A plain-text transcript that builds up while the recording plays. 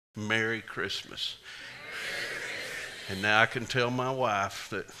Merry Christmas. And now I can tell my wife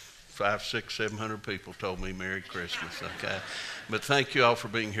that 700 people told me Merry Christmas, okay? But thank you all for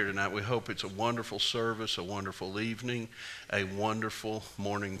being here tonight. We hope it's a wonderful service, a wonderful evening, a wonderful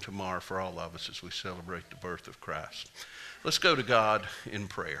morning tomorrow for all of us as we celebrate the birth of Christ. Let's go to God in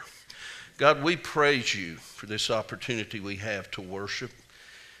prayer. God, we praise you for this opportunity we have to worship.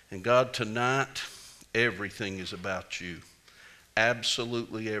 And God, tonight, everything is about you.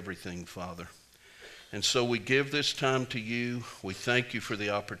 Absolutely everything, Father. And so we give this time to you. We thank you for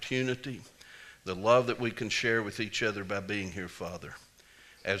the opportunity, the love that we can share with each other by being here, Father.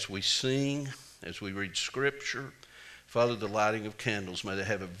 As we sing, as we read Scripture, Father, the lighting of candles, may they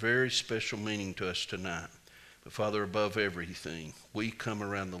have a very special meaning to us tonight. But Father, above everything, we come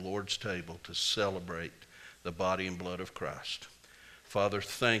around the Lord's table to celebrate the body and blood of Christ. Father,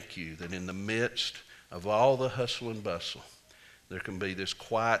 thank you that in the midst of all the hustle and bustle, there can be this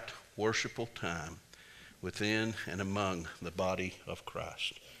quiet, worshipful time within and among the body of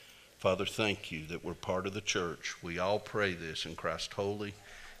Christ. Father, thank you that we're part of the church. We all pray this in Christ's holy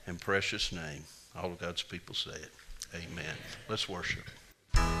and precious name. All of God's people say it. Amen. Let's worship.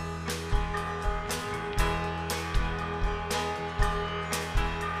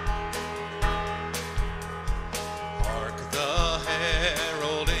 Hark the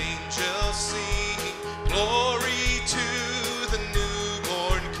herald angels sing, glory to the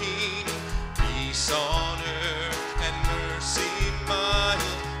newborn King. Peace on earth and mercy mild,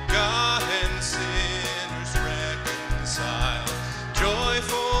 God and sinners reconciled.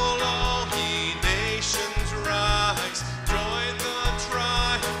 Joyful all ye nations rise, join the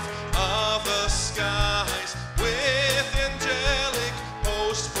triumph of the skies. With angelic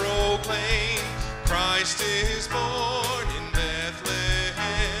hosts proclaim, Christ is born in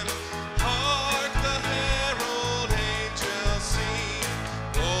Bethlehem. Hark the herald angels sing,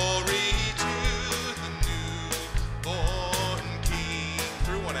 glory to the newborn King.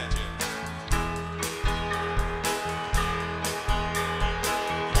 Through one at you.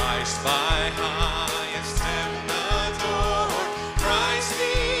 Christ by highest heaven adored, Christ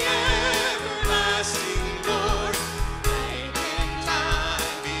the everlasting Lord. Reign in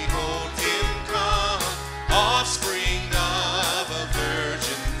time, behold him come, offspring of a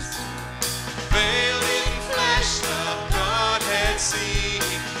virgin's womb. Veiled in flesh the Godhead see,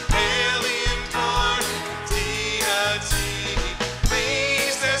 hail incarnate deity.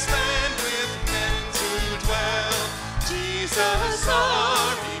 Pleased as man with men to dwell, Jesus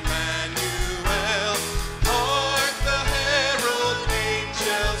our Emmanuel. Hark the herald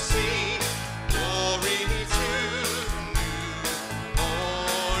angels sing, glory to the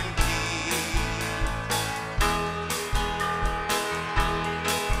newborn King.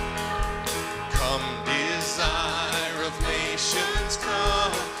 Come, desire of nations,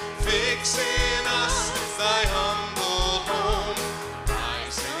 come, fix in us thy humble home.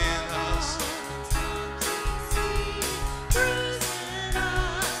 Rise in us,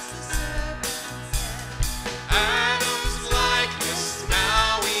 Adam's likeness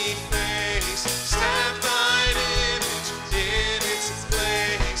now we face. Stamp thine image in its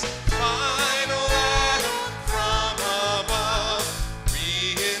place. Final Adam from above,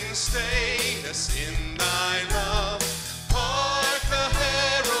 reinstate us in thy love. Hark the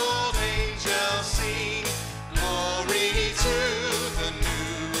herald angels sing, glory to the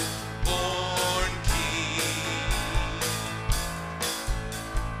newborn King.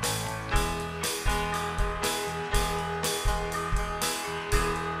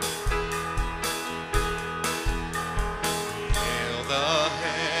 Hail the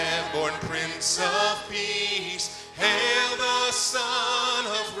heaven-born Prince of Peace, hail the Son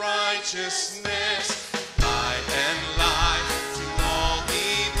of Righteousness. Light and life to all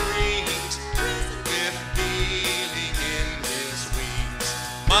he brings, with healing in his wings.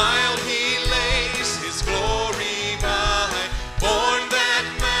 Mild he lays his glory by, born that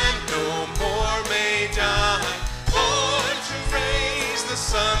man no more may die. Born to raise the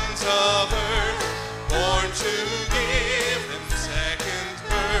sons of earth, born to give them second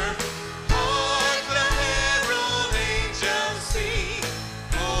birth. Hark the herald angels sing,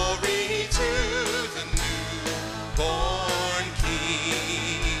 glory to the newborn King.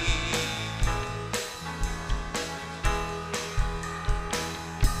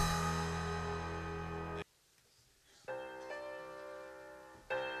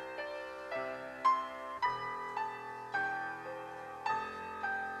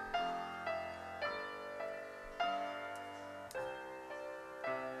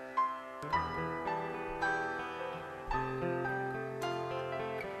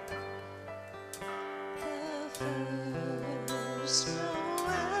 The first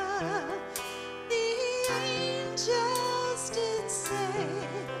Noel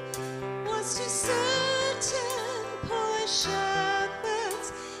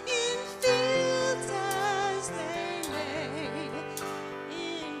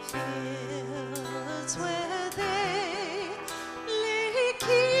fields where they lay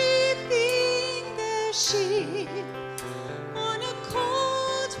keeping their sheep on a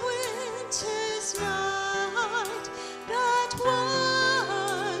cold winter's night that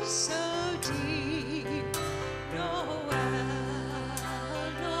was so deep. Noel,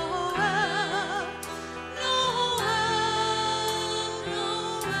 Noel, Noel,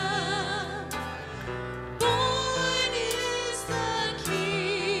 Noel. Born is the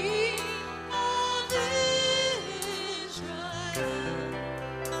King of Israel.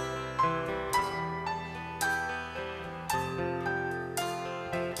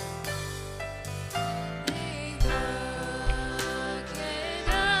 They looked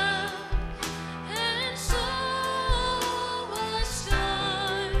up, and saw a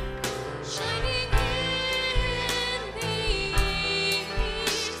star shining in the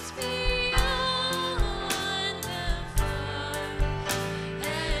east beyond the far,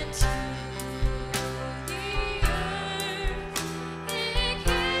 and to the earth it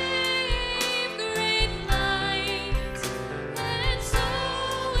gave great light, and so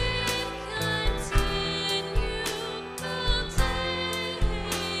it continued all day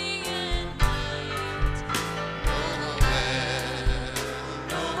and night. Noel,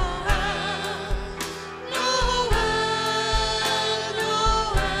 Noel,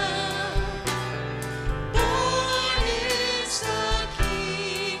 Noel, born is the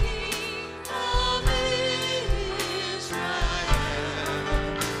King of Israel.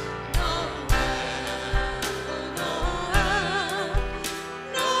 Noel, Noel, Noel,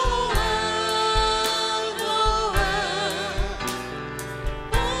 Noel,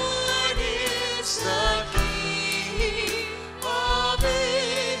 born is the King of Israel.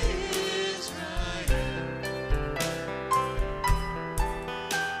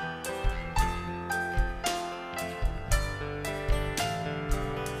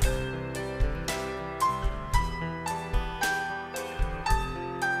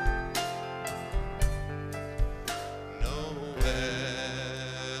 Noel,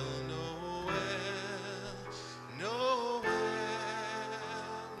 Noel, Noel,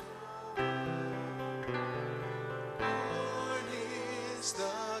 born is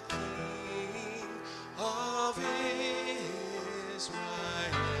the King of Israel.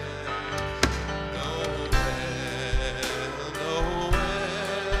 Noel, Noel,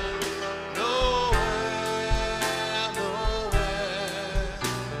 Noel, Noel,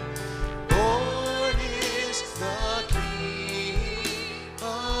 born is the King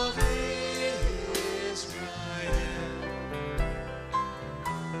of Israel.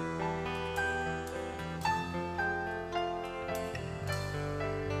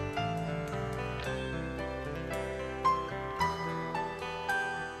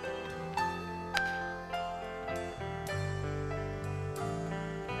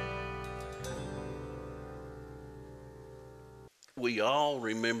 We all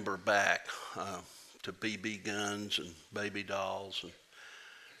remember back to BB guns and baby dolls and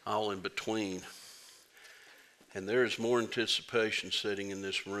all in between. And there is more anticipation sitting in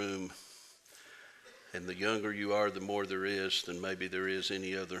this room. And the younger you are, the more there is than maybe there is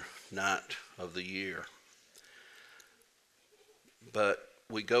any other night of the year. But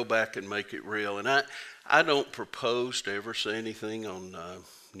we go back and make it real. And I don't propose to ever say anything on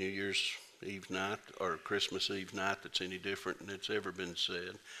New Year's Eve night or Christmas Eve night that's any different than it's ever been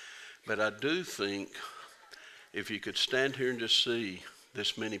said. But I do think if you could stand here and just see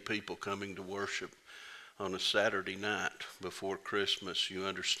this many people coming to worship on a Saturday night before Christmas, you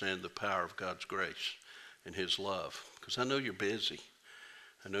understand the power of God's grace and His love. Because I know you're busy.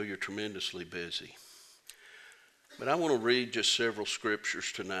 I know you're tremendously busy. But I want to read just several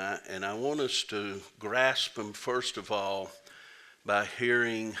scriptures tonight, and I want us to grasp them first of all by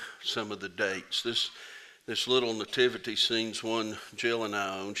hearing some of the dates. This little nativity scene's one Jill and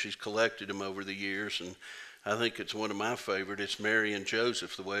I own. She's collected them over the years, and I think it's one of my favorite. It's Mary and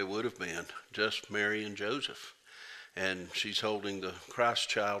Joseph, the way it would have been, just Mary and Joseph. And she's holding the Christ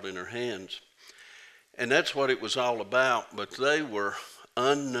child in her hands. And that's what it was all about, but they were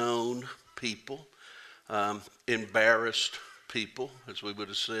unknown people, embarrassed people, as we would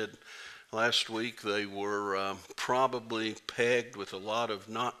have said last week. They were probably pegged with a lot of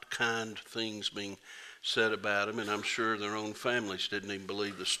not kind things being said about them, and I'm sure their own families didn't even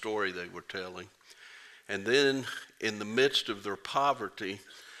believe the story they were telling. And then, in the midst of their poverty,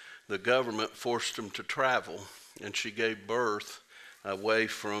 the government forced them to travel, and she gave birth away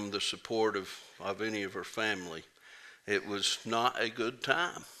from the support of any of her family. It was not a good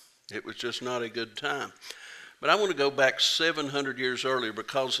time. It was just not a good time. But I want to go back 700 years earlier,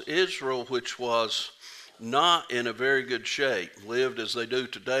 because Israel, which was not in a very good shape, lived as they do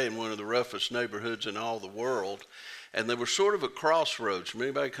today in one of the roughest neighborhoods in all the world. And they were sort of at crossroads from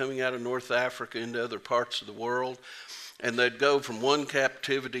anybody coming out of North Africa into other parts of the world. And they'd go from one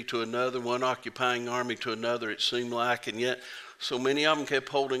captivity to another, one occupying army to another, it seemed like. And yet so many of them kept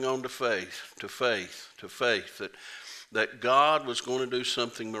holding on to faith, that God was going to do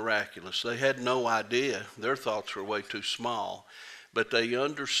something miraculous. They had no idea. Their thoughts were way too small. But they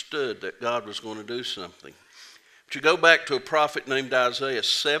understood that God was going to do something. But you go back to a prophet named Isaiah,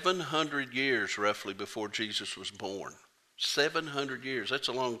 700 years roughly before Jesus was born. 700 years, that's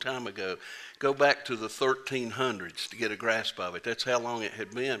a long time ago. Go back to the 1300s to get a grasp of it. That's how long it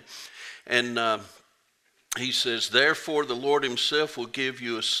had been. And he says, therefore the Lord himself will give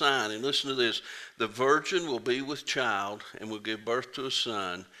you a sign. And listen to this. The virgin will be with child and will give birth to a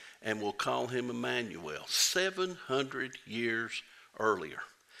son and will call him Emmanuel. 700 years earlier.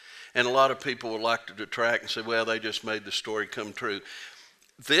 And a lot of people would like to detract and say, well, they just made the story come true.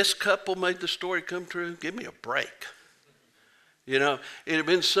 This couple made the story come true? Give me a break. You know, it had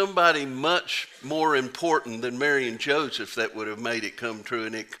been somebody much more important than Mary and Joseph that would have made it come true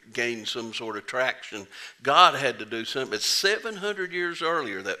and it gained some sort of traction. God had to do something. It's 700 years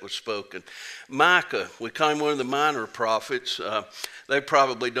earlier that was spoken. Micah, we call him one of the minor prophets. They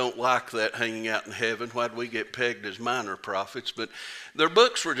probably don't like that hanging out in heaven. Why'd we get pegged as minor prophets? But their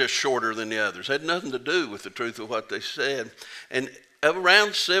books were just shorter than the others. Had nothing to do with the truth of what they said. And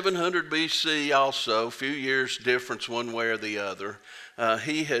around 700 BC also, a few years difference one way or the other,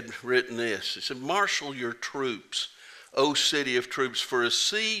 he had written this. He said, marshal your troops, O city of troops, for a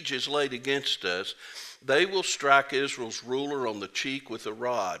siege is laid against us. They will strike Israel's ruler on the cheek with a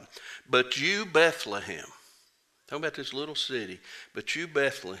rod. But you, Bethlehem, talking about this little city, but you,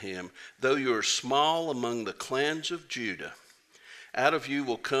 Bethlehem, though you are small among the clans of Judah, out of you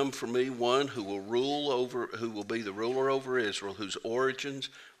will come for me one who will be the ruler over Israel, whose origins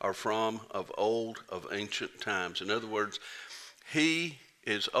are from of old, of ancient times. In other words, he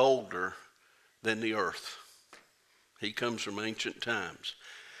is older than the earth. He comes from ancient times.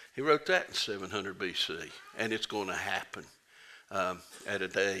 He wrote that in 700 BC, and it's going to happen at a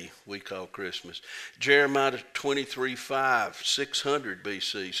day we call Christmas. Jeremiah 23:5, 600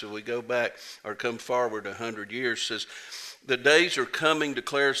 BC. So we go back or come forward 100 years, says, the days are coming,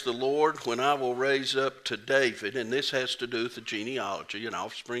 declares the Lord, when I will raise up to David, and this has to do with the genealogy, an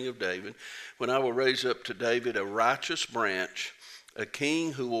offspring of David, when I will raise up to David a righteous branch, a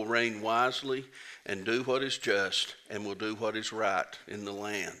king who will reign wisely and do what is just and will do what is right in the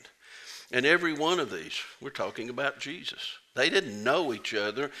land. And every one of these, we're talking about Jesus. They didn't know each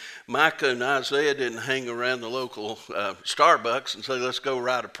other. Micah and Isaiah didn't hang around the local Starbucks and say, let's go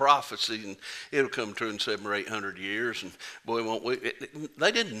write a prophecy and it'll come true in 700 or 800 years. And boy, won't we.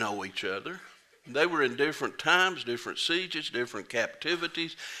 They didn't know each other. They were in different times, different sieges, different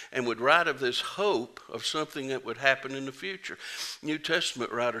captivities, and would write of this hope of something that would happen in the future. New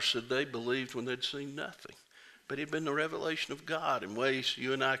Testament writers said they believed when they'd seen nothing. But it had been the revelation of God in ways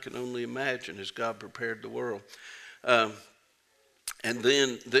you and I can only imagine as God prepared the world. And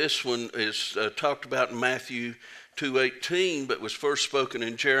then this one is talked about in Matthew 2:18, but was first spoken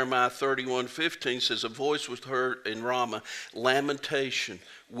in Jeremiah 31:15. Says, a voice was heard in Ramah, lamentation,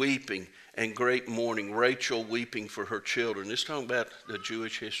 weeping, and great mourning. Rachel weeping for her children. This is talking about the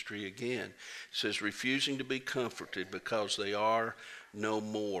Jewish history again. It says, refusing to be comforted because they are no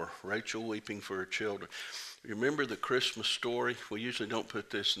more. Rachel weeping for her children. Remember the Christmas story? We usually don't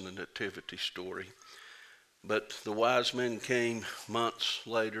put this in the nativity story. But the wise men came months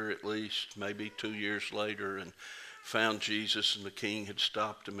later, at least, maybe 2 years later, and found Jesus, and the king had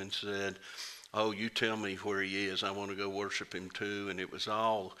stopped him and said, oh, you tell me where he is. I want to go worship him too. And it was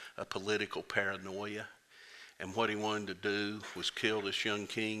all a political paranoia. And what he wanted to do was kill this young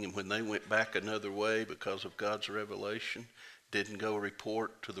king. And when they went back another way because of God's revelation, didn't go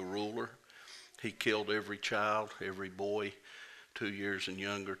report to the ruler, he killed every child, every boy 2 years and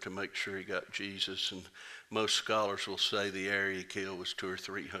younger to make sure he got Jesus. And most scholars will say the area he killed was 200 or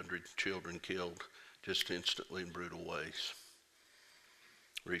 300 children killed just instantly in brutal ways.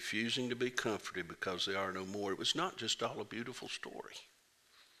 Refusing to be comforted because they are no more. It was not just all a beautiful story.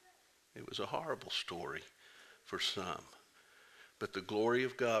 It was a horrible story for some. But the glory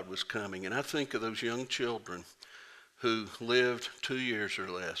of God was coming. And I think of those young children who lived 2 years or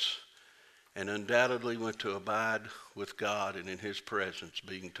less and undoubtedly went to abide with God and in his presence,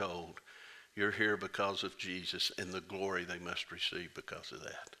 being told, you're here because of Jesus, and the glory they must receive because of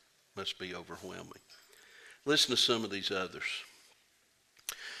that must be overwhelming. Listen to some of these others.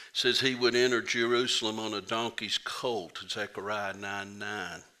 It says he would enter Jerusalem on a donkey's colt, Zechariah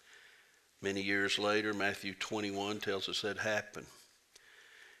 9:9. Many years later, Matthew 21 tells us that happened.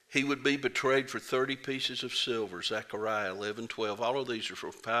 He would be betrayed for 30 pieces of silver, Zechariah 11:12. All of these are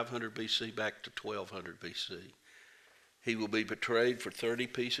from 500 BC back to 1200 BC. He will be betrayed for 30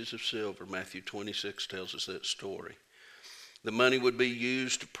 pieces of silver. Matthew 26 tells us that story. The money would be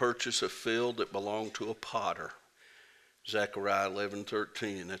used to purchase a field that belonged to a potter. Zechariah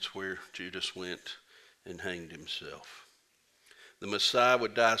 11:13, and that's where Judas went and hanged himself. The Messiah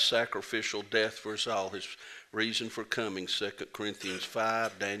would die a sacrificial death for us all. His reason for coming, 2 Corinthians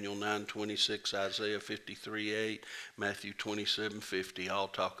 5, Daniel 9:26, Isaiah 53:8, Matthew 27:50, all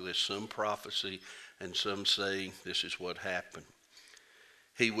talk of this. Some prophecy and some say this is what happened.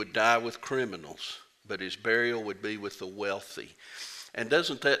 He would die with criminals, but his burial would be with the wealthy. And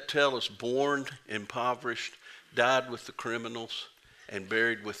doesn't that tell us, born impoverished, died with the criminals, and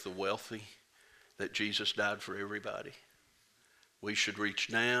buried with the wealthy, that Jesus died for everybody? We should reach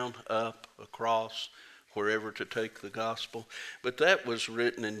down, up, across, wherever to take the gospel. But that was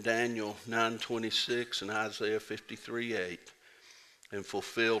written in Daniel 9:26 and Isaiah 53:8, and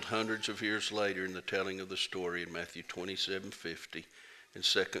fulfilled hundreds of years later in the telling of the story in Matthew 27:50 and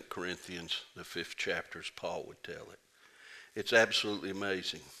 2 Corinthians, the 5th chapter, as Paul would tell it. It's absolutely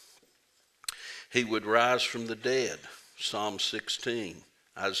amazing. He would rise from the dead, Psalm 16,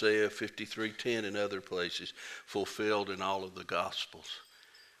 Isaiah 53:10, and other places, fulfilled in all of the Gospels.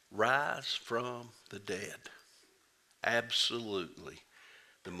 Rise from the dead. Absolutely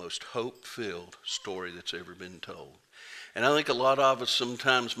the most hope-filled story that's ever been told. And I think a lot of us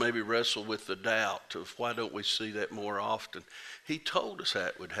sometimes maybe wrestle with the doubt of why don't we see that more often. He told us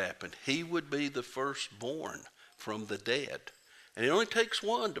that would happen. He would be the firstborn from the dead. And it only takes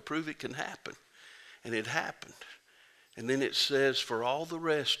one to prove it can happen. And it happened. And then it says, for all the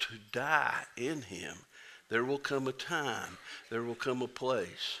rest who die in him, there will come a time, there will come a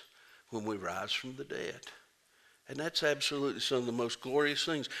place when we rise from the dead. And that's absolutely some of the most glorious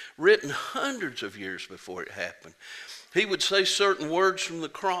things, written hundreds of years before it happened. He would say certain words from the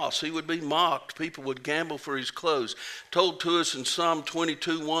cross. He would be mocked. People would gamble for his clothes. Told to us in Psalm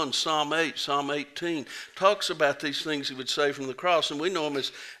 22:1, Psalm 8, Psalm 18, talks about these things he would say from the cross. And we know them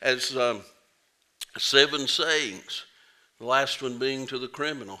as 7 sayings. The last one being to the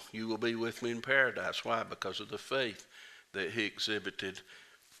criminal, you will be with me in paradise. Why? Because of the faith that he exhibited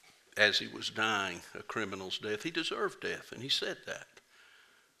as he was dying a criminal's death. He deserved death, and he said that.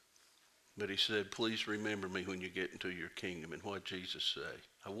 But he said, please remember me when you get into your kingdom. And what did Jesus say?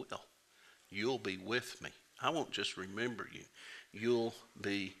 I will. You'll be with me. I won't just remember you. You'll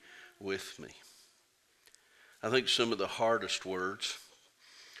be with me. I think some of the hardest words,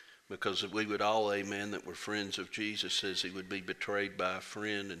 because we would all amen that we're friends of Jesus, says he would be betrayed by a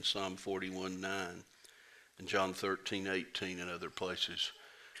friend in Psalm 41:9 and John 13:18 and other places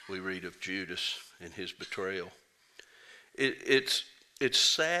we read of Judas and his betrayal. It's a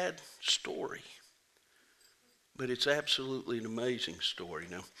sad story, but it's absolutely an amazing story.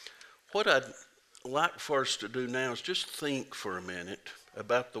 Now, what I'd like for us to do now is just think for a minute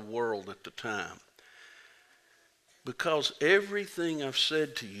about the world at the time. Because everything I've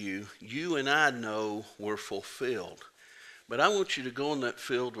said to you, you and I know were fulfilled. But I want you to go in that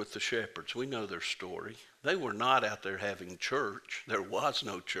field with the shepherds. We know their story. They were not out there having church. There was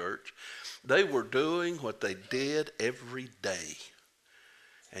no church. They were doing what they did every day.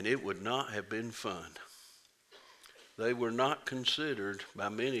 And it would not have been fun. They were not considered by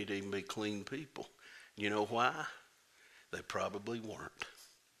many to even be clean people. You know why? They probably weren't.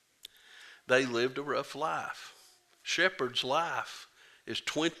 They lived a rough life. Shepherd's life is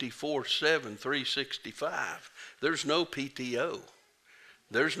 24/7, 365. There's no PTO.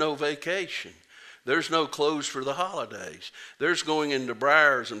 There's no vacation. There's no clothes for the holidays. There's going into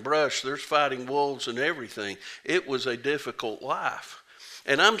briars and brush. There's fighting wolves and everything. It was a difficult life.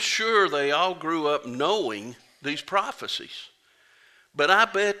 And I'm sure they all grew up knowing these prophecies. But I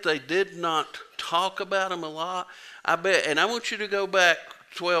bet they did not talk about them a lot. I bet, and I want you to go back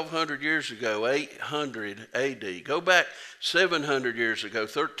 1,200 years ago, 800 AD. Go back 700 years ago,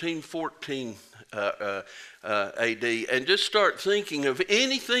 1314 AD, and just start thinking of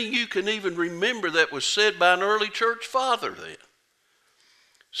anything you can even remember that was said by an early church father then.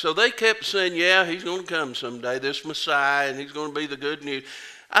 So they kept saying, yeah, he's going to come someday, this Messiah, and he's going to be the good news.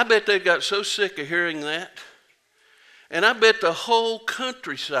 I bet they got so sick of hearing that. And I bet the whole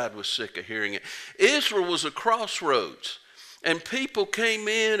countryside was sick of hearing it. Israel was a crossroads. And people came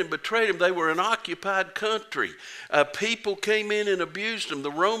in and betrayed them. They were an occupied country. People came in and abused them. The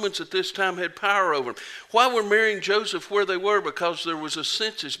Romans at this time had power over them. Why were Mary and Joseph where they were? Because there was a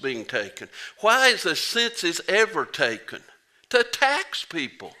census being taken. Why is a census ever taken? To tax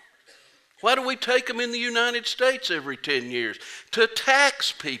people. Why do we take them in the United States every 10 years? To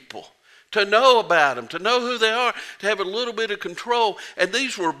tax people, to know about them, to know who they are, to have a little bit of control. And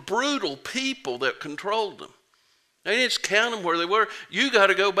these were brutal people that controlled them. They didn't just count them where they were. You got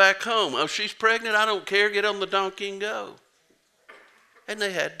to go back home. Oh, she's pregnant? I don't care. Get on the donkey and go. And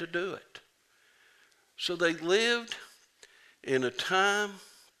they had to do it. So they lived in a time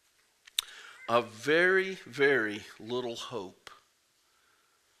of very, very little hope.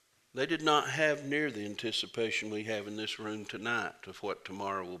 They did not have near the anticipation we have in this room tonight of what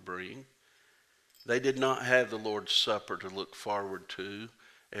tomorrow will bring. They did not have the Lord's Supper to look forward to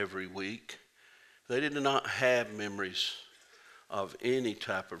every week. They did not have memories of any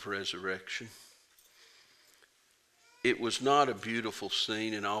type of resurrection. It was not a beautiful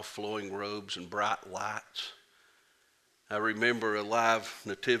scene in all flowing robes and bright lights. I remember a live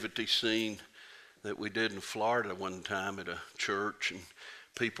nativity scene that we did in Florida one time at a church, and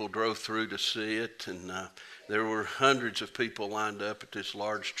people drove through to see it, and there were hundreds of people lined up at this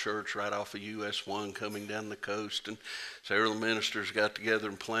large church right off of US 1 coming down the coast, and several ministers got together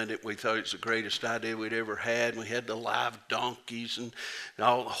and planned it. We thought it was the greatest idea we'd ever had, and we had the live donkeys and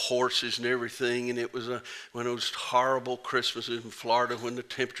all the horses and everything, and it was one of those horrible Christmases in Florida when the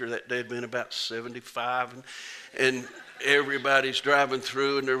temperature that day had been about 75, and everybody's driving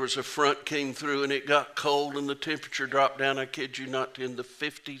through, and there was a front came through, and it got cold, and the temperature dropped down, I kid you not, in the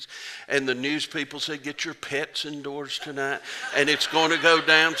 50s. And the news people said, get your pets indoors tonight, and it's going to go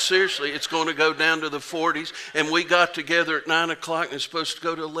down, seriously, it's going to go down to the 40s. And we got together at 9 o'clock, and it's supposed to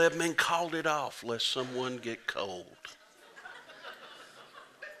go to 11, and called it off, lest someone get cold.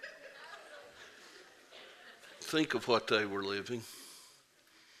 Think of what they were living,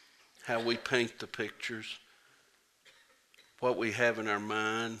 how we paint the pictures, what we have in our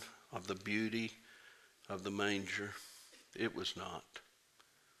mind of the beauty of the manger. It was not.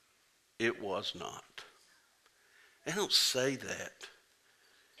 It was not. I don't say that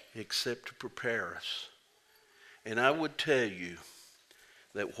except to prepare us. And I would tell you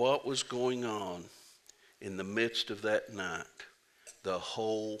that what was going on in the midst of that night, the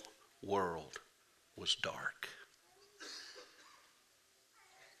whole world was dark.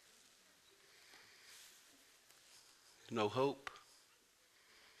 No hope.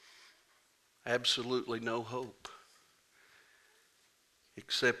 Absolutely no hope.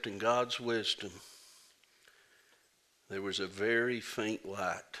 Except in God's wisdom, there was a very faint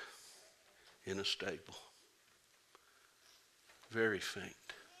light in a stable. Very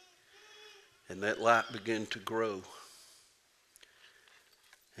faint. And that light began to grow.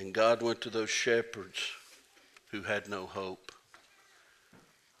 And God went to those shepherds who had no hope.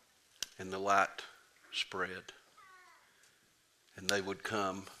 And the light spread. And they would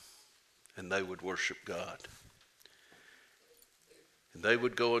come and they would worship God. And they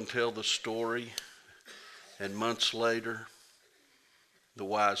would go and tell the story, and months later, the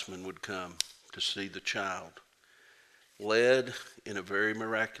wise men would come to see the child, led in a very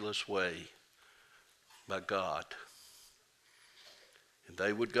miraculous way by God. And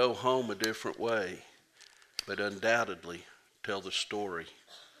they would go home a different way, but undoubtedly tell the story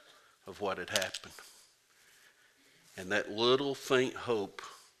of what had happened. And that little faint hope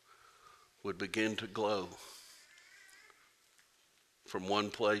would begin to glow from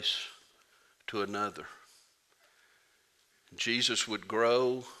one place to another. Jesus would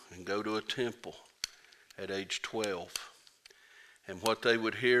grow and go to a temple at age 12. And what they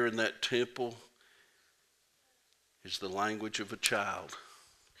would hear in that temple is the language of a child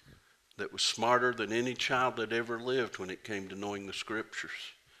that was smarter than any child that ever lived when it came to knowing the scriptures.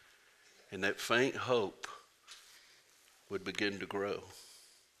 And that faint hope would begin to grow.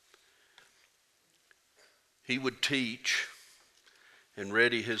 He would teach and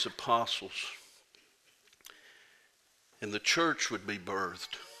ready his apostles. And the church would be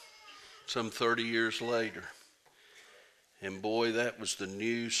birthed some 30 years later. And boy, that was the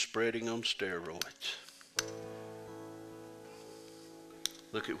news spreading on steroids.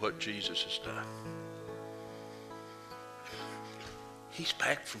 Look at what Jesus has done. He's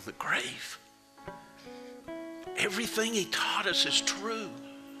back from the grave. Everything he taught us is true.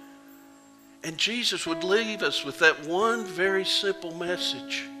 And Jesus would leave us with that one very simple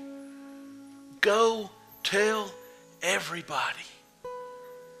message. Go tell everybody.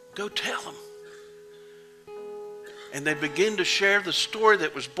 Go tell them. And they begin to share the story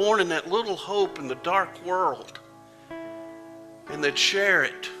that was born in that little hope in the dark world. And they'd share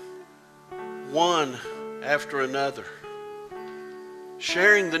it one after another.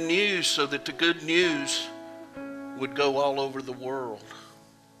 Sharing the news so that the good news would go all over the world.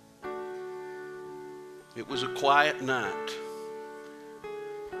 It was a quiet night.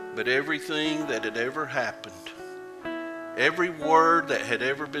 But everything that had ever happened, every word that had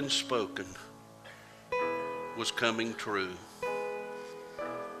ever been spoken was coming true.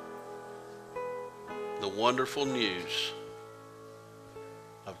 The wonderful news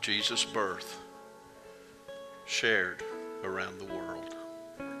of Jesus' birth shared around the world.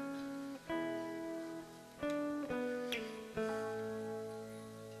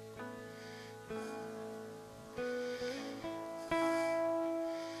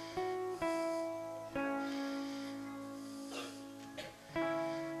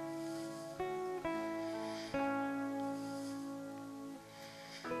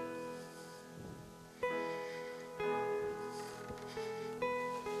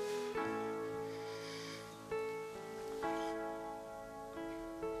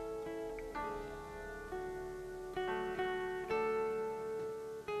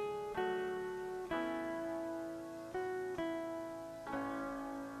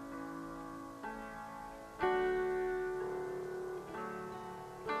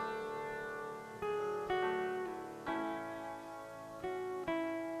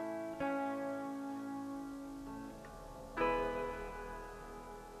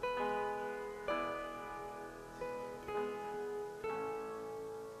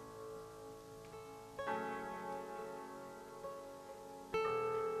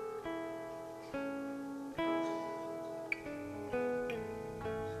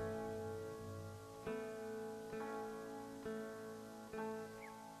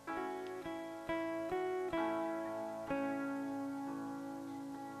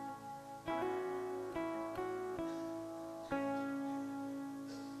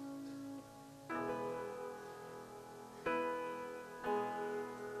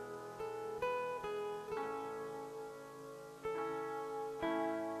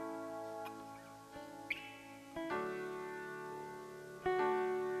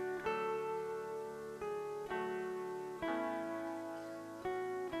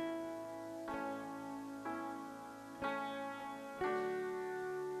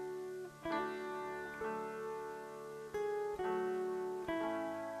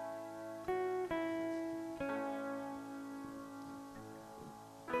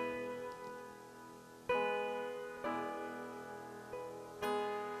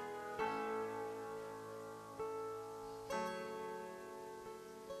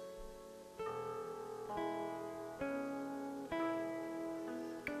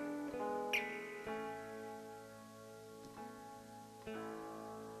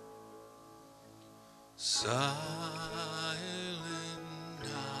 Silent night,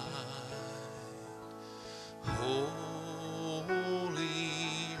 holy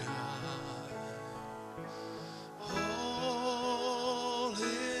night, all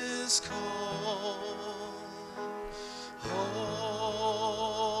is calm,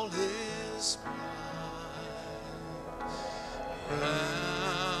 all is bright,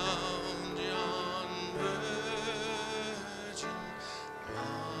 round yon virgin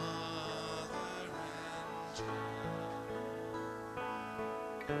mother and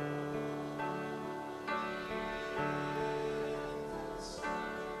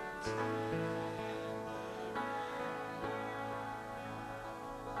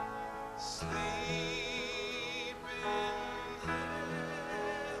sleep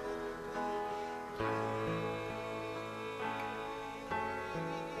in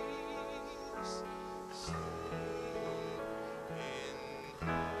peace, peace.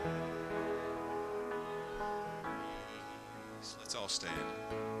 Let's all stand.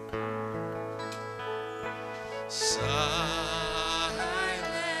 Silent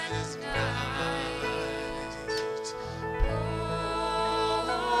night,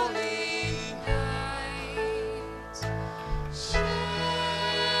 Holy night, shepherds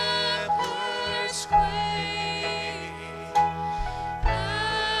quake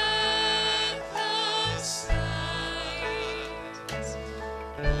at the sight,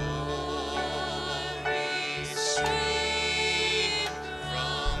 glory stream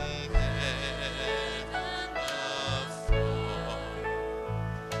from heaven afar.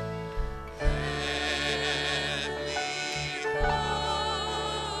 Heavenly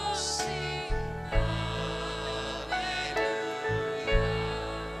hosts sing hallelujah.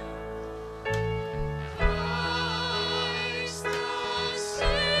 Christ the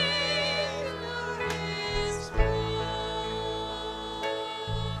Savior is born.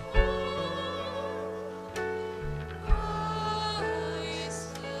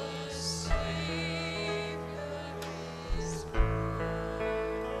 Christ the Savior is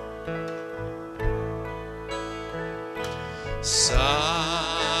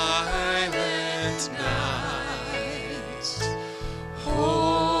Silent night,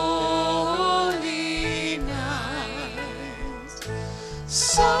 holy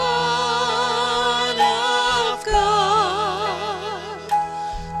Son of God,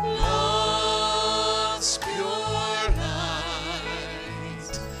 love's pure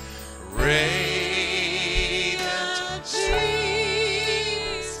light, radiant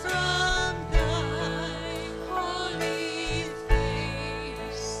streams from thy holy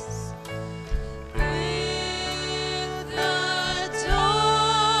face. With the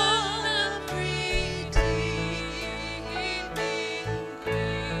dawn of redeeming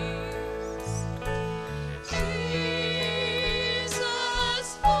grace, Jesus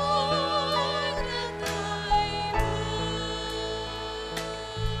born of thy womb,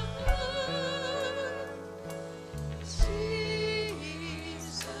 Jesus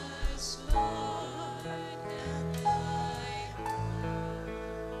Lord and thy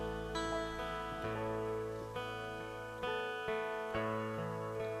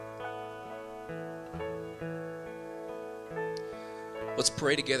Let's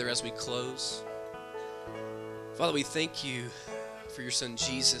pray together as we close. Father, we thank you for your son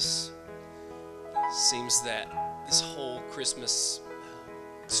Jesus. Seems that this whole Christmas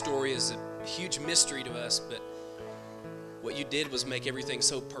story is a huge mystery to us, but what you did was make everything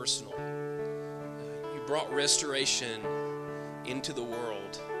so personal. You brought restoration into the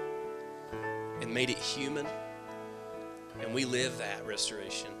world and made it human, and we live that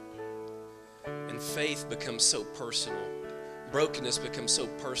restoration. And faith becomes so personal. Brokenness becomes so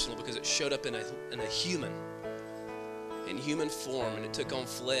personal because it showed up in a human form, and it took on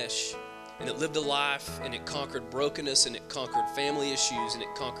flesh, and it lived a life, and it conquered brokenness, and it conquered family issues, and it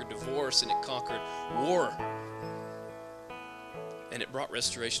conquered divorce, and it conquered war, and it brought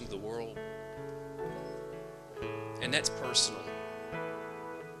restoration to the world. And that's personal.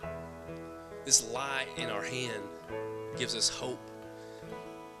 This light in our hand gives us hope.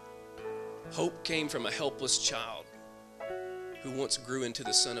 Hope came from a helpless child who once grew into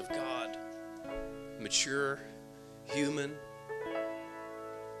the Son of God, mature, human.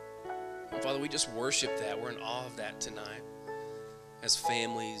 And Father, we just worship that. We're in awe of that tonight as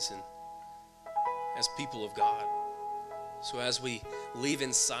families and as people of God. So as we leave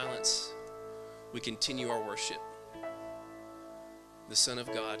in silence, we continue our worship. The Son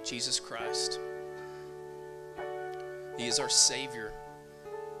of God, Jesus Christ. He is our Savior.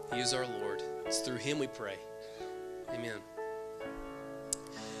 He is our Lord. It's through Him we pray. Amen.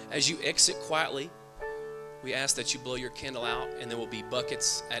 As you exit quietly, we ask that you blow your candle out, and there will be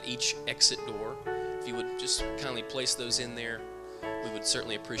buckets at each exit door. If you would just kindly place those in there, we would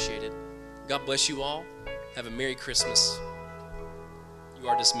certainly appreciate it. God bless you all. Have a Merry Christmas. You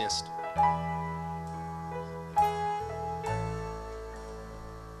are dismissed.